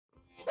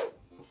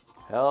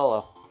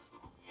Hello.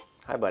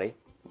 Hi, buddy.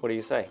 What do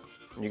you say?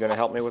 You gonna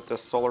help me with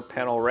this solar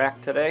panel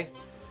rack today?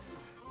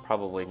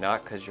 Probably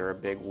not, because you're a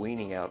big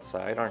weenie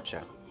outside, aren't you?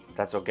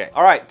 That's okay.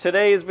 All right,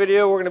 today's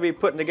video, we're gonna be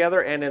putting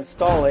together and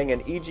installing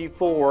an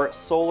EG4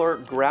 solar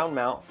ground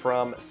mount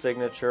from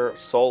Signature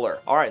Solar.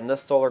 All right, and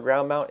this solar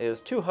ground mount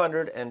is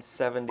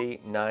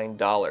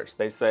 $279.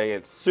 They say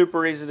it's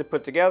super easy to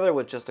put together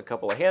with just a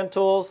couple of hand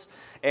tools,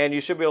 and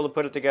you should be able to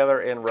put it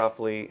together in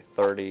roughly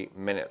 30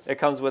 minutes. It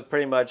comes with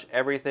pretty much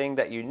everything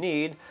that you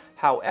need.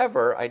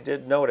 However, I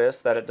did notice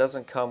that it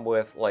doesn't come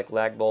with like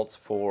lag bolts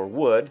for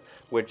wood,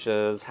 which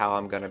is how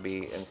I'm gonna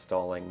be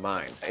installing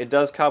mine. It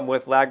does come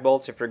with lag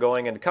bolts if you're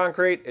going into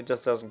concrete. It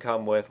just doesn't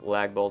come with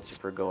lag bolts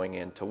if you're going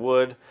into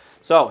wood.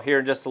 So here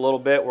in just a little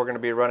bit, we're gonna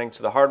be running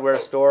to the hardware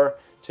store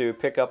to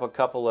pick up a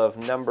couple of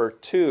number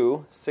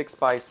 2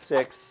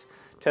 6x6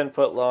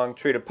 10-foot long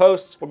treated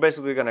posts. We're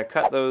basically gonna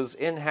cut those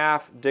in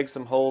half, dig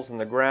some holes in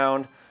the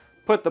ground,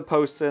 put the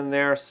posts in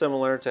there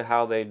similar to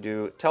how they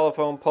do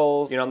telephone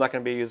poles. You know, I'm not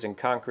gonna be using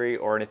concrete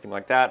or anything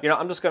like that. You know,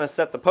 I'm just gonna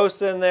set the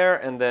posts in there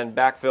and then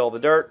backfill the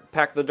dirt,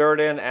 pack the dirt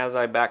in as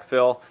I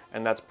backfill,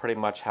 and that's pretty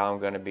much how I'm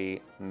gonna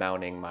be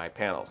mounting my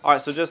panels. All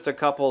right, so just a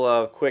couple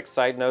of quick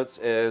side notes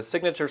is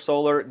Signature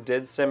Solar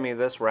did send me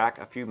this rack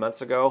a few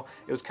months ago.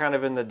 It was kind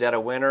of in the dead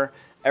of winter.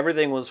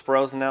 Everything was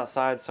frozen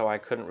outside, so I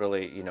couldn't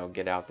really, you know,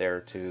 get out there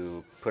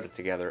to put it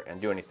together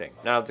and do anything.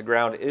 Now that the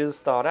ground is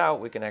thawed out,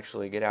 we can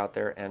actually get out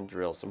there and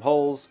drill some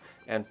holes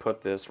and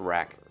put this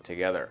rack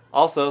together.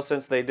 Also,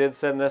 since they did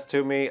send this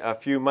to me a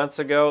few months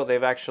ago,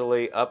 they've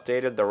actually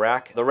updated the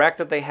rack. The rack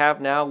that they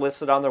have now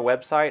listed on their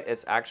website,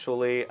 it's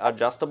actually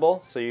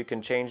adjustable, so you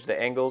can change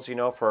the angles, you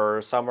know, for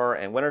summer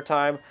and winter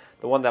time.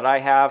 The one that I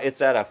have,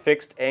 it's at a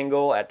fixed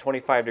angle at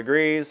 25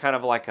 degrees, kind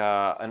of like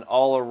an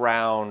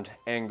all-around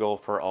angle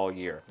for all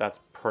year. That's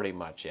pretty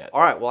much it.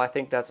 All right, well, I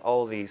think that's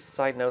all the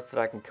side notes that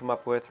I can come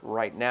up with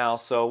right now.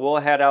 So we'll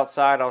head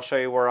outside. I'll show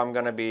you where I'm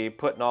gonna be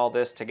putting all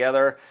this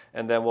together,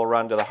 and then we'll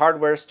run to the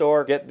hardware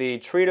store, get the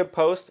treated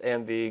post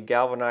and the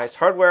galvanized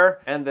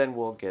hardware, and then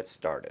we'll get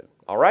started.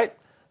 All right,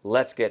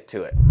 let's get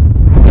to it.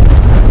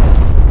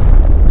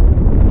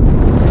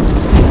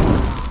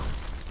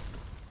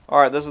 All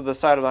right, this is the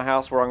side of my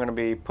house where I'm gonna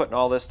be putting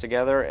all this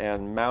together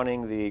and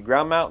mounting the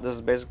ground mount. This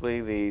is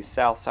basically the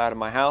south side of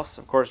my house.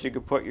 Of course, you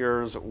could put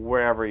yours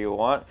wherever you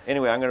want.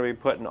 Anyway, I'm gonna be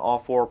putting all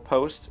 4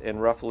 posts in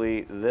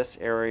roughly this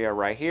area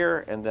right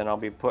here, and then I'll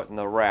be putting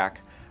the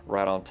rack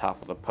right on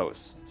top of the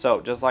posts.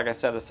 So just like I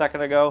said a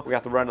second ago, we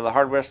have to run to the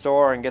hardware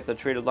store and get the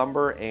treated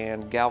lumber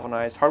and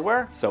galvanized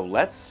hardware. So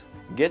let's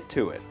get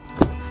to it.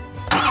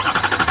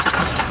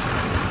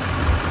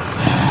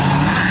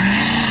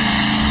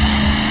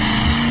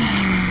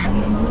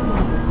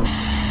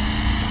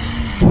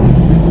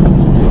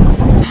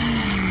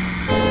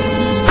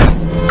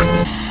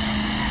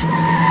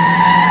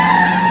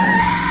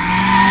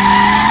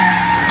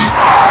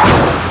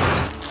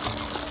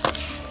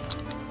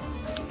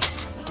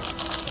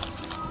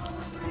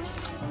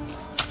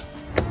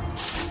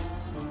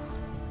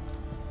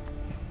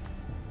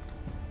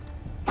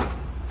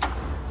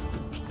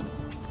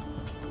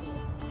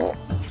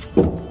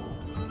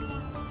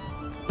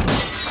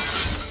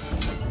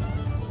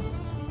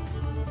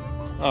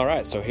 All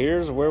right, so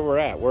here's where we're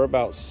at. We're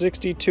about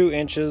 62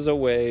 inches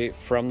away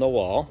from the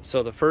wall.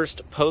 So the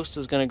first post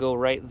is gonna go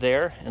right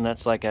there, and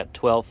that's like at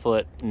 12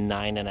 foot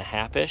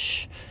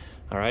 9.5-ish.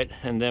 All right,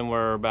 and then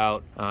we're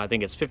about, I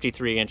think it's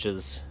 53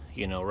 inches,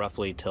 you know,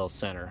 roughly till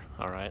center.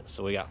 All right,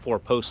 so we got 4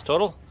 posts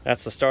total.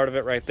 That's the start of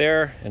it right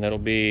there, and it'll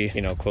be, you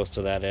know, close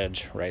to that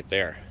edge right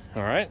there.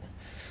 All right,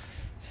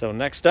 so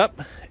next up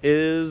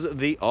is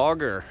the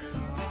auger.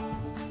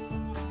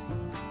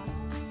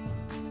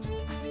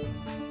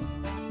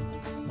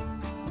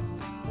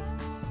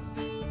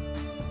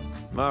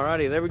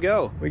 Alrighty, there we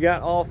go. We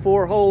got all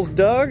 4 holes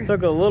dug.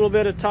 Took a little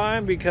bit of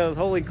time because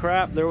holy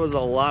crap, there was a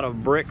lot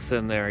of bricks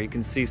in there. You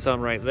can see some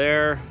right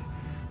there,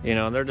 you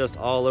know, and they're just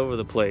all over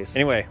the place.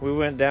 Anyway, we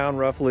went down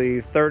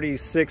roughly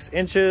 36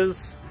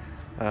 inches.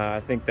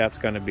 I think that's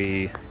gonna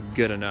be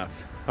good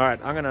enough. All right,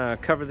 I'm gonna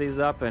cover these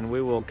up and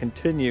we will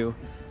continue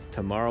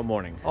tomorrow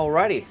morning.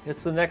 Alrighty,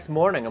 it's the next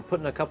morning. I'm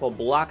putting a couple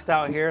blocks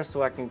out here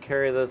so I can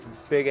carry this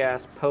big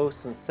ass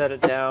post and set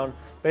it down.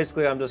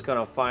 Basically, I'm just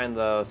gonna find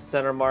the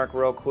center mark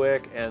real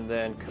quick and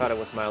then cut it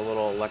with my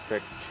little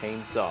electric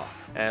chainsaw.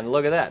 And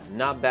look at that,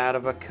 not bad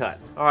of a cut.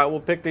 All right, we'll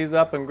pick these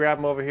up and grab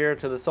them over here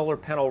to the solar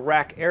panel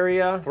rack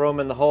area, throw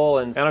them in the hole,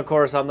 and of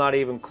course I'm not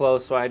even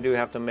close, so I do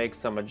have to make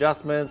some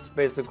adjustments.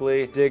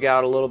 Basically, dig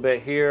out a little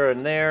bit here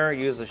and there,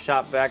 use a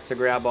shop vac to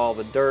grab all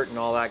the dirt and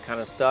all that kind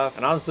of stuff.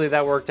 And honestly,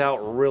 that worked out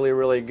really,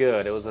 really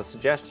good. It was a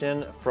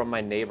suggestion from my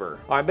neighbor.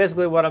 All right,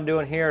 basically what I'm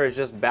doing here is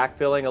just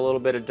backfilling a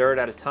little bit of dirt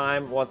at a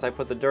time. Once I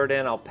put the dirt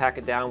in, I'll pack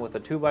it down with a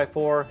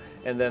 2x4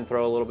 and then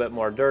throw a little bit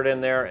more dirt in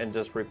there and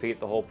just repeat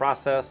the whole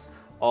process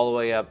all the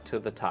way up to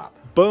the top.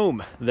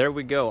 Boom, there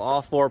we go.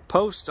 All 4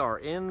 posts are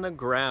in the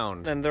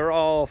ground and they're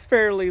all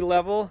fairly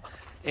level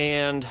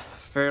and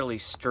fairly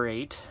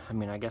straight. I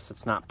mean, I guess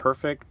it's not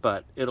perfect,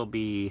 but it'll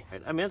be,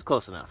 I mean, it's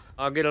close enough.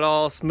 I'll get it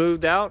all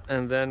smoothed out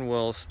and then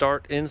we'll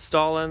start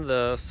installing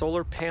the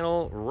solar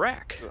panel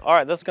rack. All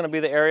right, this is gonna be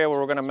the area where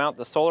we're gonna mount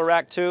the solar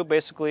rack to.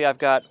 Basically, I've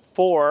got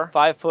 4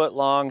 5-foot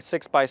long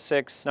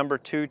 6x6 number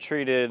 2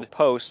 treated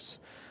posts.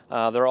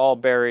 They're all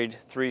buried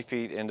 3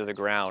 feet into the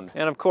ground.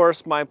 And of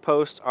course, my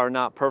posts are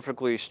not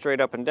perfectly straight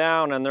up and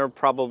down, and they're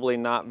probably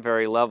not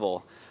very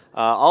level.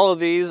 All of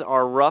these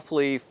are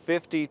roughly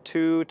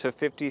 52 to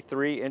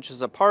 53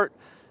 inches apart,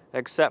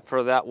 except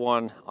for that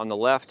one on the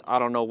left. I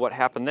don't know what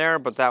happened there,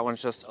 but that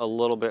one's just a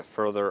little bit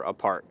further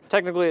apart.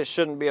 Technically, it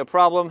shouldn't be a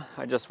problem.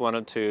 I just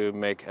wanted to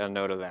make a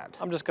note of that.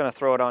 I'm just gonna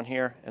throw it on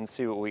here and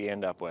see what we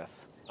end up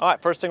with. All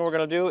right, first thing we're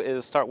gonna do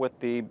is start with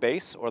the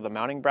base or the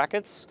mounting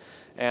brackets.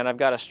 And I've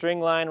got a string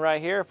line right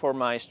here for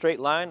my straight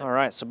line. All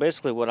right, so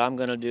basically what I'm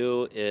gonna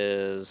do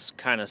is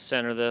kind of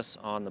center this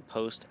on the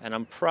post, and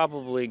I'm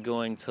probably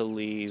going to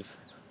leave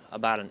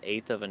about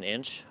 1/8 of an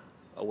inch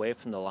away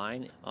from the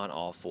line on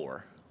all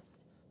 4.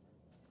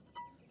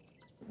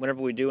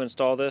 Whenever we do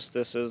install this,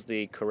 this is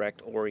the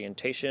correct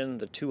orientation.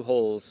 The 2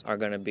 holes are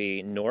gonna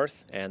be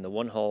north and the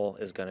 1 hole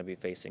is gonna be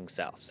facing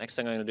south. Next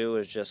thing I'm gonna do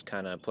is just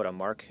kind of put a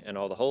mark in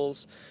all the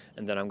holes,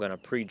 and then I'm gonna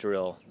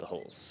pre-drill the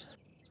holes.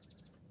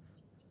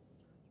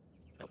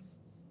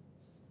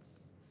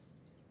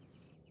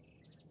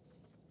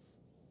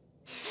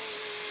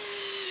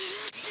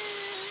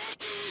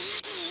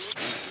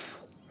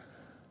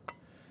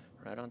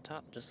 Right on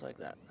top, just like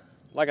that.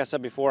 Like I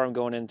said before, I'm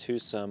going into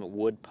some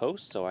wood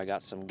posts, so I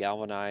got some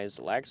galvanized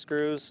lag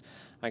screws.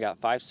 I got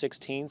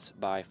 5/16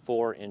 by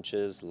 4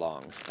 inches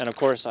long. And of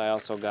course, I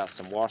also got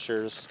some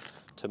washers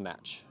to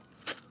match.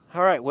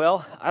 All right,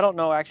 well, I don't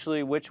know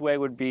actually which way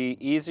would be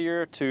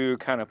easier to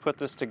kind of put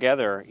this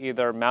together,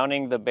 either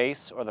mounting the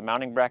base or the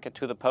mounting bracket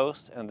to the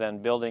post and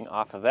then building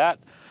off of that,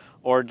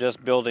 or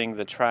just building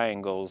the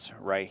triangles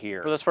right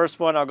here. For this first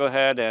one, I'll go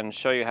ahead and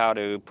show you how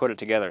to put it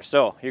together.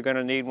 So you're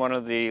gonna need one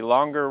of the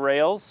longer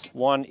rails,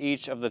 one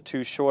each of the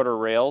 2 shorter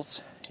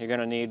rails. You're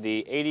gonna need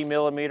the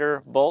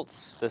 80mm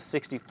bolts, the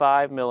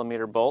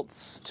 65mm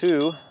bolts,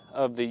 2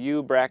 of the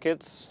U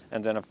brackets,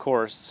 and then of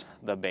course,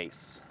 the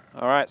base.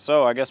 All right,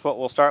 so I guess what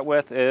we'll start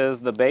with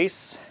is the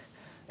base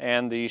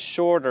and the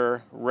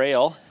shorter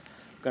rail.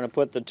 I'm gonna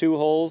put the 2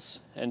 holes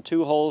and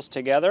 2 holes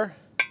together.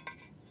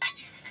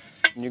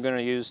 And you're going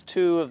to use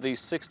 2 of these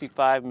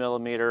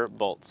 65mm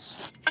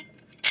bolts.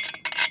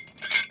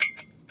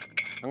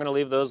 I'm going to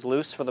leave those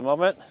loose for the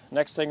moment.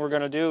 Next thing we're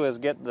going to do is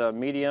get the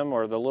medium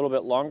or the little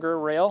bit longer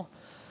rail.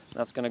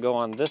 That's going to go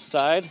on this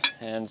side,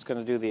 and it's going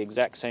to do the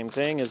exact same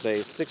thing as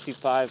a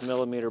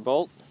 65mm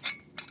bolt.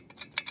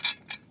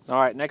 All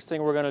right, next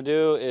thing we're going to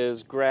do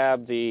is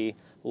grab the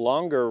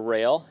longer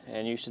rail,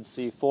 and you should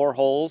see 4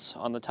 holes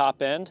on the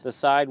top end. The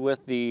side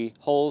with the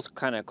holes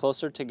kind of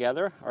closer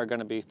together are going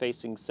to be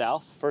facing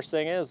south. First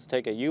thing is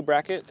take a U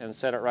bracket and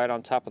set it right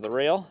on top of the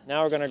rail.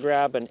 Now we're going to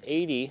grab an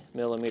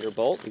 80mm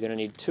bolt. You're going to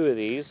need 2 of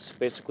these,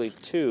 basically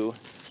 2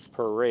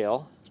 per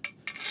rail.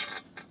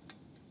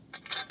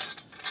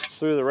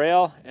 Through the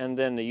rail, and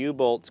then the U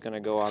bolt's going to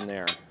go on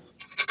there.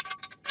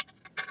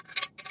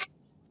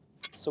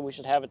 So we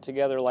should have it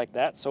together like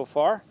that so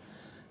far.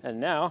 And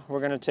now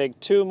we're going to take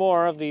 2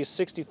 more of these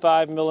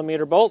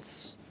 65mm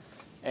bolts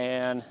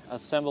and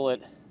assemble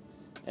it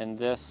in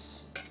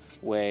this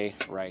way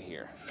right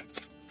here.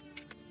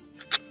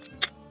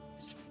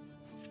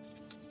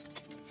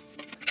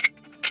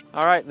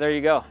 All right, there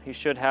you go. You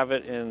should have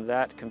it in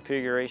that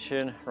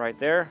configuration right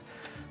there.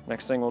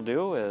 Next thing we'll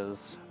do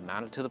is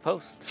mount it to the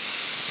post.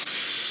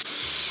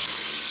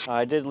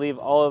 I did leave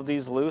all of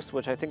these loose,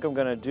 which I think I'm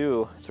going to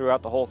do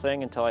throughout the whole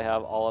thing until I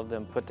have all of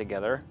them put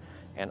together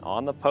and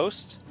on the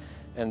post,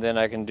 and then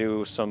I can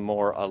do some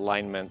more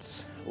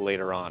alignments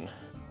later on.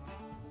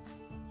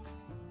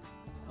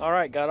 All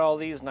right, got all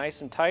these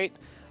nice and tight.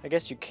 I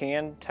guess you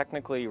can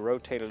technically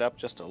rotate it up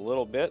just a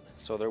little bit,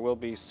 so there will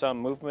be some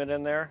movement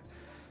in there.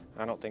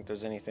 I don't think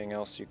there's anything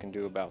else you can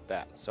do about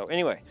that. So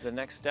anyway, the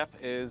next step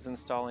is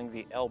installing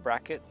the L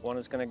bracket. One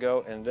is going to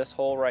go in this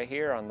hole right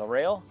here on the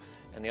rail,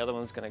 and the other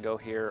one's going to go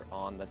here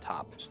on the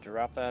top. Just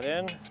drop that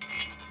in.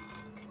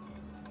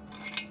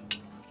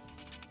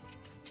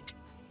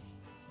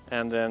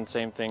 And then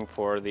same thing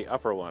for the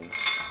upper one.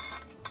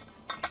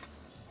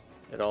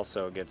 It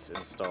also gets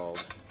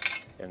installed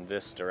in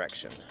this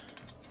direction.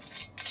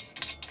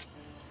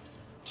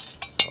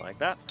 Like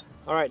that.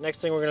 All right,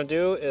 next thing we're gonna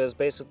do is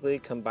basically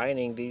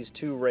combining these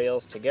 2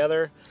 rails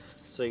together.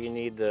 So you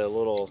need the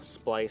little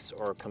splice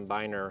or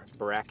combiner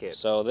bracket.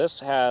 So this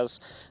has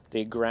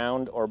the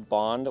ground or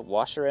bond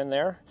washer in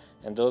there,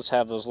 and those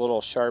have those little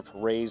sharp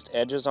raised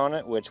edges on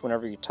it, which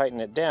whenever you tighten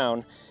it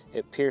down,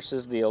 it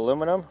pierces the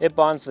aluminum. It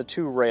bonds the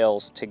 2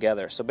 rails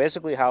together. So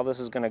basically how this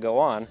is gonna go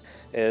on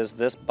is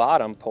this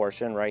bottom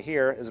portion right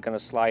here is gonna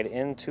slide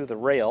into the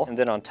rail, and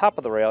then on top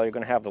of the rail, you're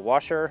gonna have the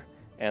washer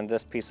and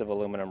this piece of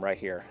aluminum right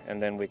here,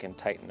 and then we can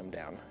tighten them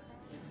down.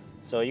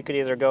 So you could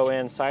either go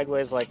in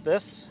sideways like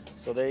this.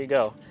 So there you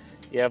go.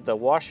 You have the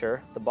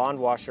washer, the bond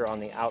washer on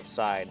the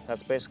outside.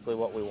 That's basically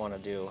what we wanna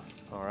do,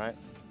 all right?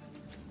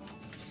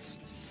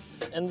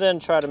 and then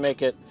try to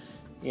make it,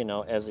 you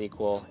know, as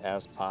equal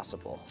as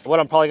possible. What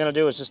I'm probably gonna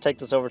do is just take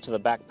this over to the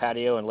back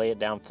patio and lay it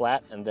down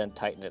flat and then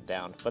tighten it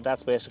down. But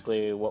that's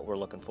basically what we're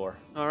looking for.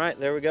 All right,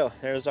 there we go.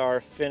 There's our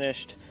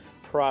finished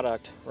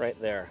product right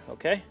there,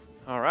 okay?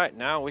 All right,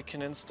 now we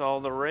can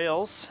install the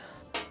rails.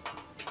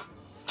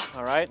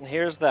 All right, and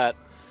here's that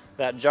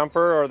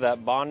jumper or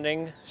that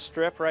bonding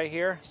strip right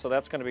here. So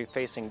that's gonna be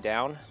facing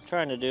down. What I'm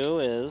trying to do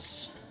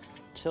is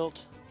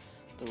tilt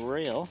the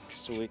rail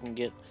so we can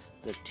get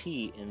the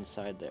T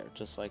inside there,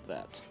 just like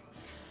that.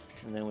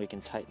 And then we can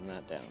tighten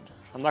that down.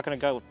 I'm not gonna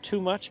go too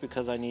much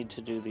because I need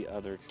to do the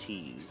other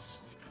T's.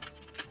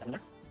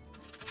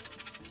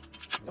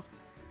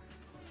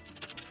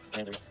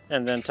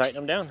 And then tighten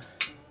them down.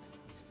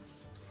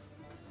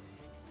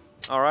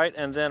 All right,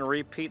 and then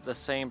repeat the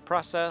same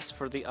process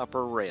for the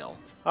upper rail.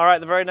 All right,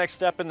 the very next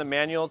step in the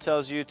manual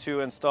tells you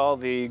to install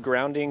the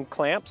grounding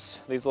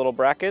clamps, these little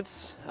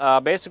brackets.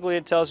 Basically,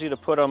 it tells you to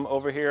put them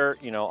over here,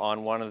 you know,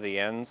 on one of the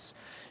ends.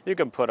 You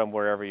can put them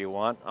wherever you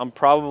want. I'm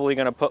probably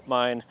gonna put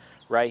mine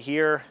right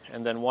here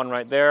and then one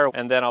right there.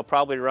 And then I'll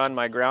probably run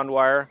my ground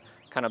wire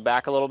kind of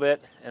back a little bit.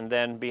 And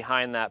then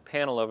behind that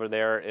panel over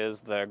there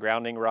is the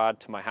grounding rod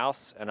to my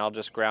house. And I'll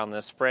just ground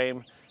this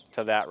frame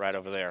to that right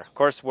over there. Of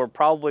course, we're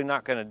probably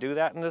not gonna do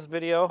that in this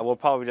video. We'll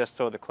probably just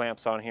throw the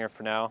clamps on here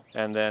for now.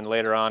 And then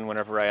later on,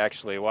 whenever I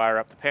actually wire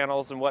up the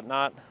panels and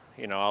whatnot,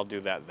 you know, I'll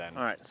do that then.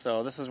 All right,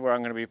 so this is where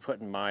I'm gonna be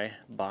putting my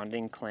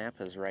bonding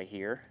clamp is right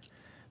here,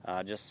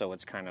 just so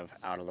it's kind of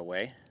out of the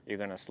way. You're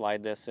gonna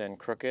slide this in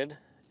crooked,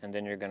 and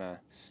then you're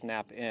gonna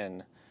snap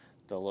in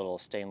the little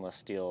stainless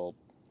steel,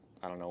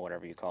 I don't know,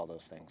 whatever you call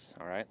those things,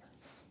 all right?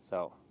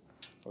 So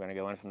we're gonna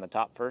go in from the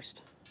top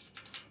first.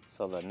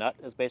 So the nut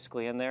is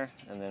basically in there,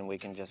 and then we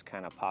can just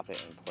kind of pop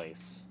it in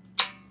place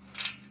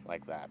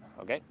like that,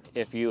 okay?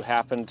 If you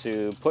happen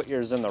to put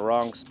yours in the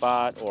wrong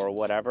spot or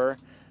whatever,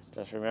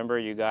 just remember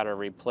you gotta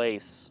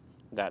replace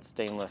that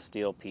stainless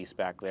steel piece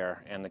back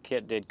there. And the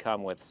kit did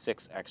come with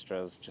 6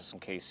 extras just in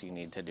case you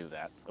need to do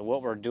that.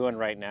 What we're doing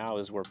right now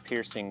is we're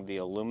piercing the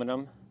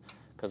aluminum,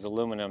 because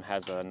aluminum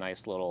has a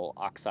nice little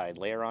oxide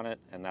layer on it,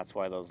 and that's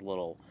why those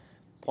little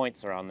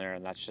points are on there,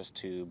 and that's just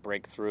to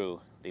break through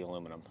the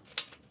aluminum.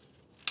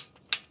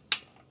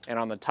 And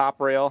on the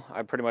top rail,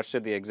 I pretty much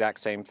did the exact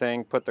same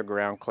thing. Put the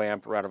ground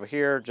clamp right over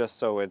here just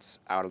so it's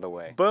out of the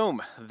way.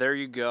 Boom, there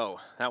you go.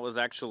 That was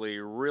actually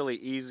really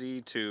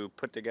easy to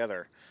put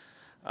together.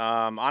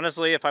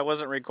 Honestly, if I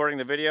wasn't recording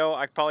the video,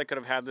 I probably could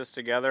have had this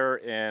together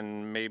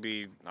in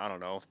maybe, I don't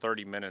know,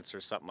 30 minutes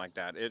or something like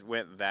that. It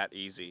went that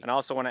easy. And I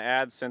also want to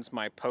add, since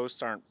my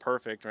posts aren't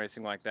perfect or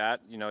anything like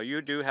that, you know,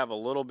 you do have a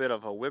little bit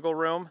of a wiggle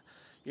room,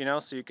 you know,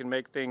 so you can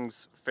make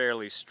things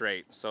fairly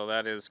straight. So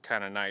that is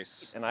kind of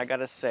nice. And I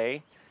gotta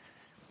say,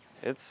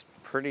 it's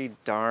pretty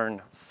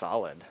darn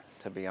solid,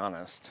 to be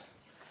honest.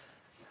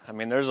 I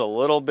mean, there's a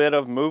little bit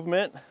of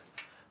movement,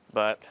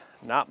 but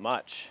not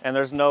much. And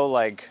there's no,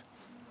 like,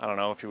 I don't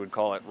know if you would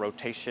call it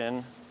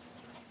rotation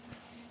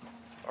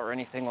or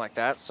anything like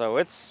that. So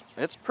it's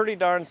pretty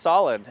darn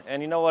solid.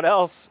 And you know what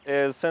else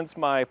is, since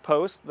my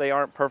posts, they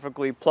aren't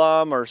perfectly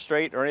plumb or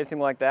straight or anything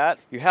like that,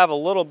 you have a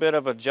little bit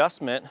of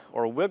adjustment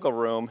or wiggle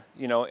room,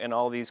 you know, in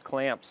all these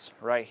clamps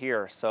right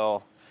here.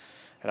 So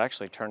it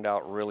actually turned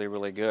out really,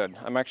 really good.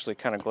 I'm actually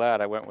kind of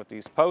glad I went with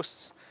these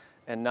posts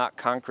and not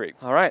concrete.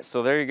 All right,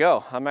 so there you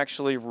go. I'm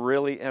actually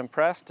really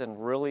impressed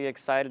and really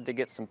excited to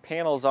get some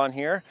panels on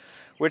here,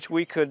 which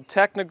we could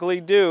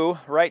technically do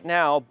right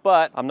now,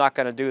 but I'm not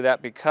gonna do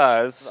that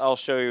because I'll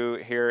show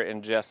you here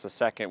in just a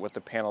second with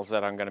the panels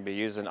that I'm gonna be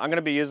using. I'm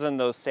gonna be using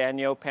those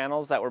Sanyo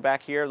panels that were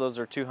back here. Those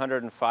are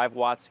 205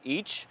 watts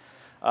each.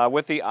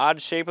 With the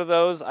odd shape of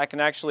those, I can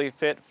actually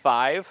fit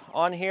 5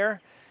 on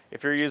here.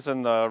 If you're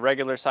using the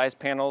regular size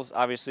panels,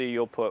 obviously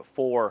you'll put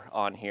 4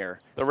 on here.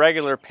 The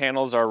regular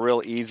panels are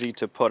real easy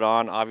to put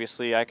on.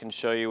 Obviously I can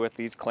show you with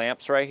these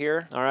clamps right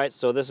here. All right,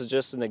 so this is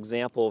just an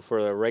example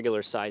for a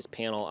regular size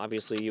panel.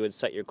 Obviously you would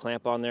set your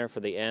clamp on there for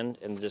the end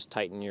and just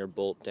tighten your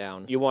bolt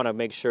down. You wanna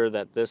make sure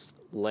that this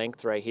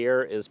length right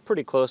here is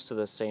pretty close to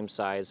the same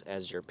size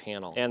as your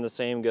panel. And the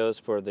same goes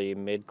for the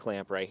mid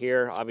clamp right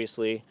here.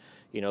 Obviously,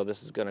 you know,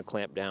 this is gonna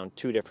clamp down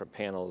 2 different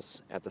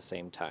panels at the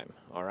same time,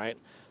 all right?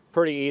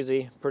 Pretty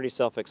easy, pretty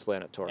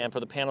self-explanatory. And for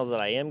the panels that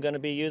I am going to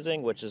be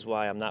using, which is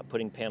why I'm not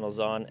putting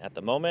panels on at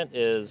the moment,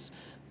 is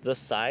the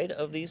side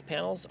of these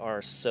panels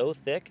are so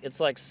thick. It's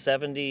like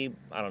 70,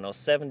 I don't know,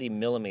 70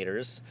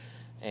 millimeters,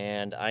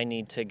 and I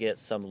need to get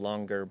some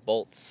longer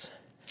bolts.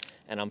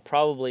 And I'm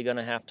probably going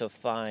to have to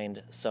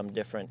find some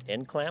different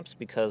end clamps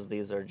because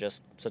these are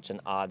just such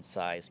an odd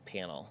size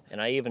panel. And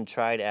I even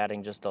tried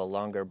adding just a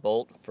longer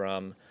bolt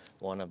from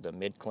one of the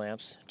mid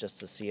clamps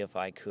just to see if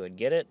I could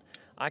get it.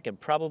 I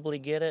could probably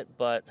get it,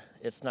 but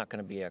it's not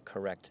going to be a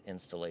correct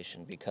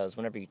installation because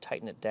whenever you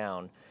tighten it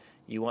down,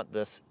 you want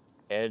this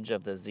edge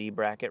of the Z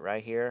bracket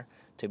right here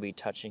to be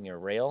touching your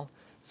rail.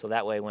 So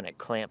that way when it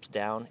clamps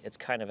down, it's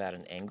kind of at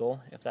an angle,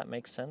 if that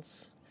makes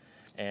sense.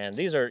 And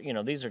these are, you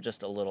know, these are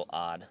just a little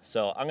odd.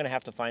 So I'm gonna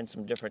have to find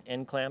some different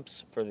end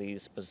clamps for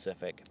these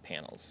specific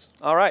panels.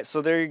 All right,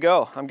 so there you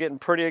go. I'm getting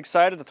pretty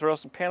excited to throw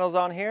some panels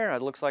on here.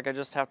 It looks like I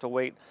just have to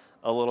wait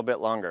a little bit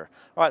longer.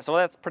 All right, so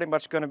that's pretty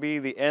much gonna be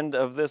the end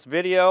of this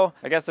video.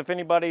 I guess if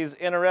anybody's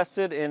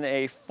interested in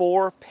a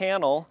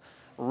 4-panel,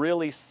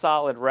 really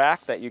solid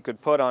rack that you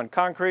could put on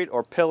concrete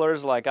or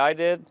pillars like I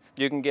did,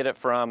 you can get it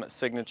from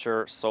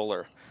Signature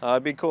Solar.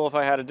 It'd be cool if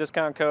I had a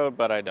discount code,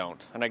 but I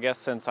don't. And I guess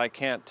since I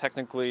can't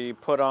technically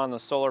put on the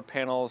solar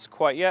panels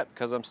quite yet,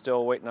 because I'm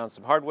still waiting on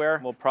some hardware,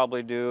 we'll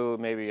probably do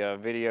maybe a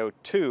video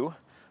 2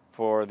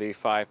 for the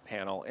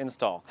 5-panel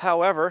install.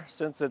 However,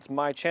 since it's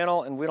my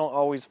channel and we don't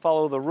always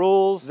follow the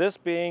rules, this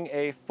being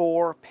a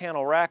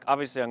 4-panel rack,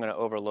 obviously I'm gonna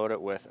overload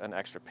it with an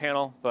extra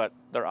panel, but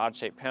they're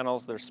odd-shaped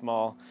panels, they're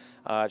small,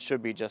 it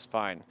should be just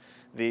fine.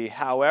 The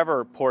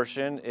however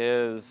portion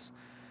is,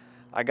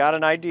 I got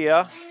an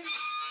idea.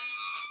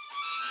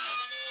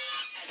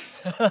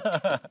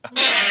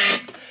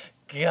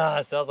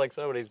 God, sounds like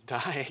somebody's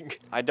dying.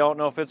 I don't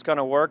know if it's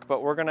gonna work,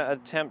 but we're gonna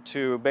attempt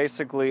to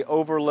basically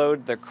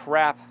overload the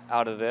crap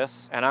out of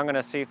this, and I'm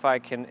gonna see if I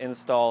can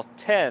install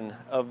 10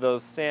 of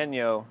those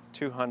Sanyo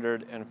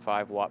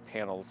 205-watt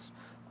panels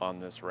on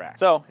this rack.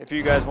 So if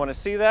you guys wanna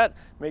see that,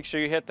 make sure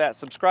you hit that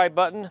subscribe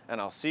button,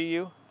 and I'll see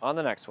you on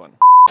the next one.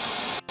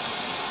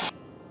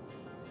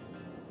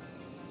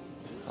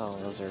 Oh,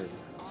 those are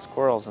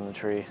squirrels in the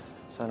tree.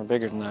 Sounded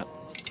bigger than that.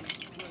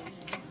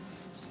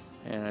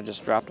 And I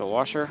just dropped a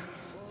washer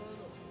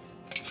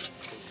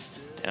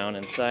down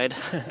inside.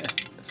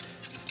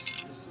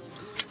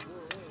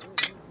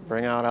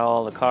 Bring out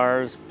all the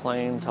cars,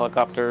 planes,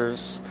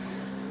 helicopters,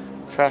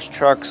 trash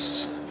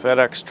trucks,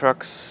 FedEx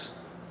trucks,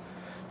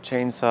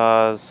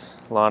 chainsaws,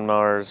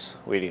 lawnmowers,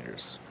 weed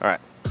eaters. All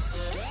right.